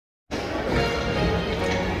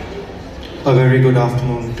A very good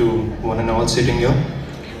afternoon to one and all sitting here.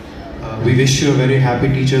 We wish you a very happy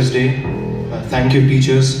Teachers' Day. Thank you,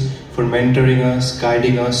 teachers, for mentoring us,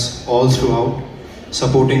 guiding us all throughout,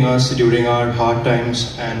 supporting us during our hard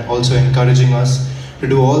times, and also encouraging us to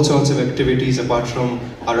do all sorts of activities apart from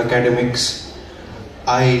our academics.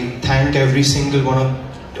 I thank every single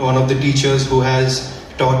one of the teachers who has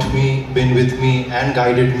taught me, been with me, and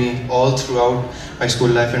guided me all throughout my school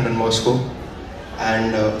life in Bosco.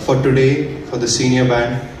 And for today, for the senior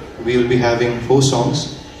band, we will be having 4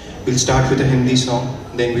 songs. We'll start with a Hindi song,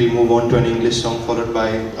 then we'll move on to an English song, followed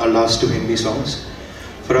by our last 2 Hindi songs.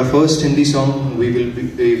 For our first Hindi song,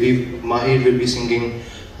 Mahir will be singing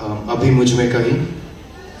Abhi Mujh Mein Kahi.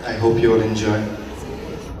 I hope you all enjoy.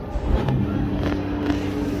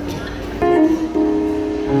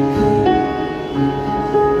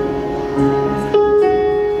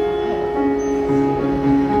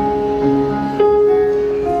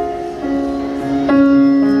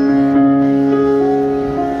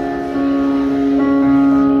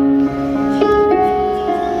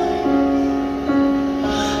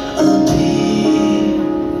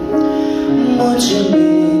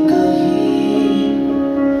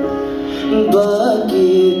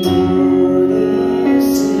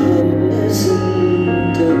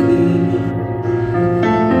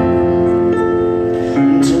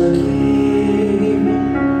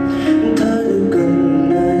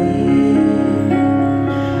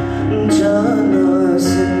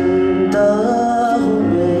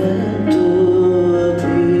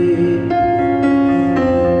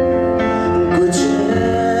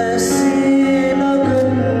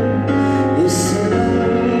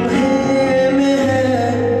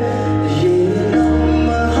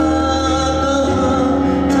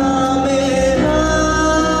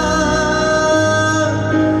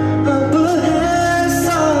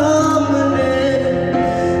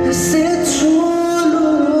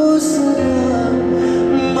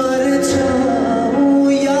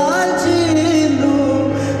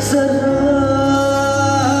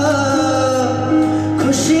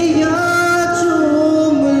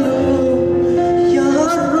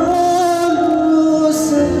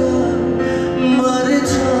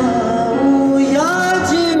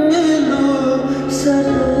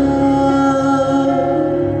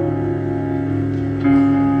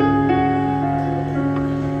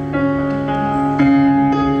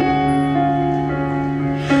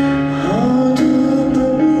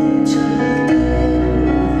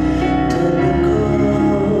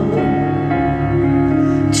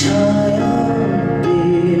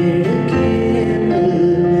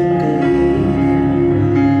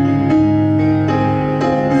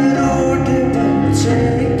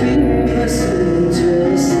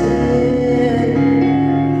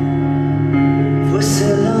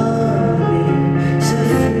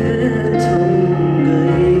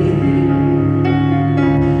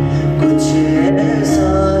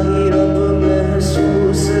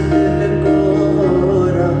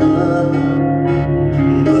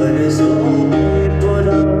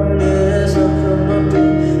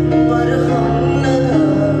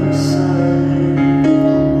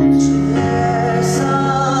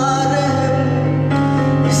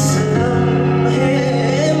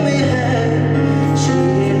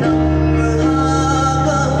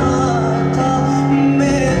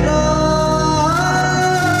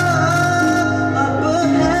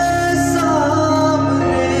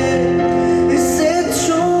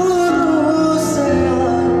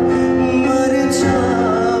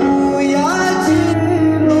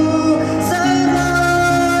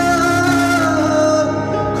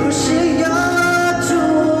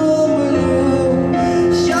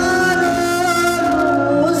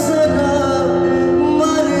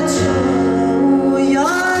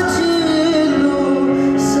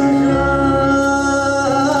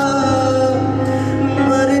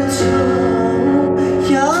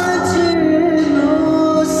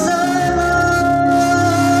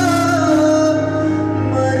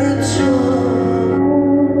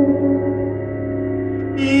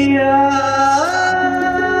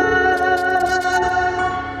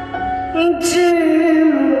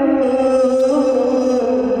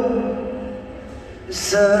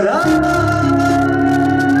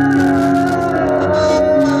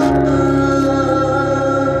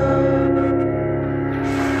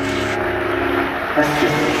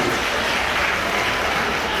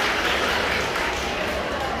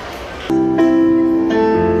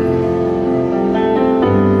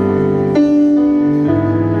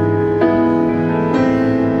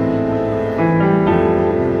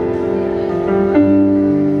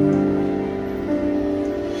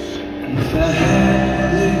 If I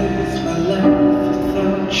had lived my life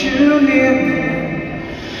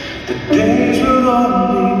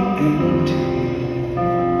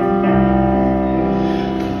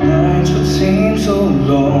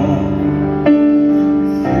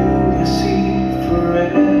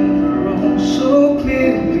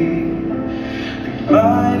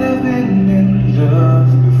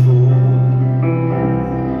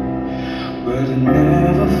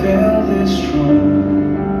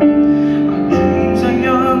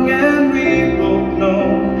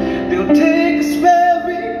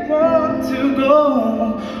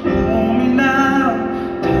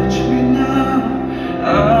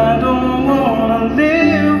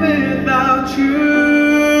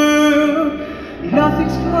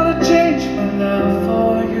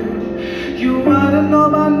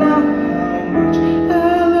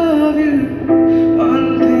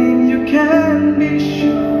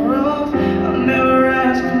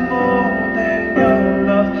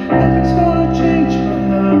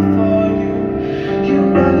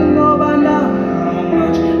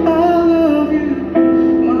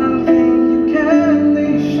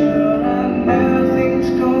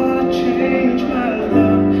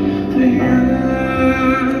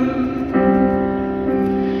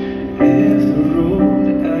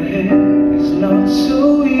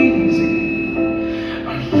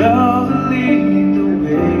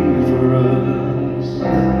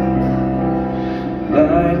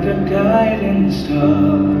like a guiding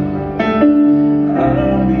star.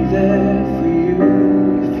 I'll be there for you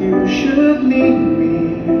if you should need me.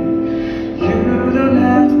 You don't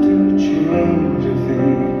have to change a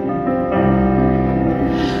thing.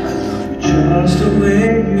 I love you just the way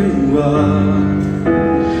you are.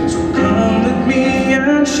 So come with me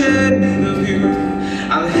and share the view.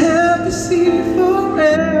 I'll have to see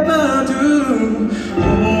forever through.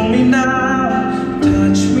 Hold me now,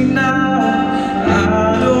 touch me now.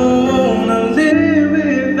 I don't wanna live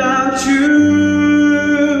without you.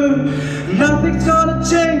 Nothing's gonna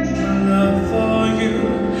change my love for you.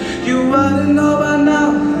 You ought to know by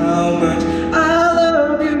now how much I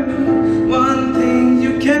love you. One thing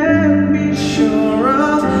you can be sure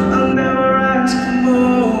of, I'll never ask for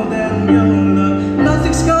more than your love.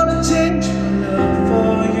 Nothing's gonna change my love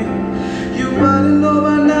for you. You ought to know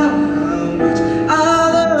by now how much I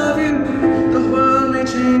love you. The world may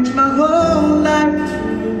change my whole life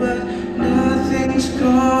through, but nothing's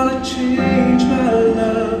gonna change my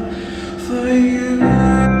love for you.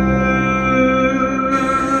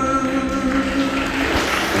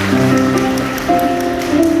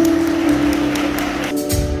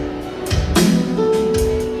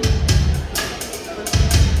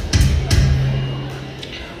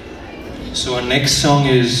 So our next song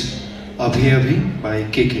is Abhi Abhi by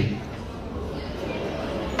KK.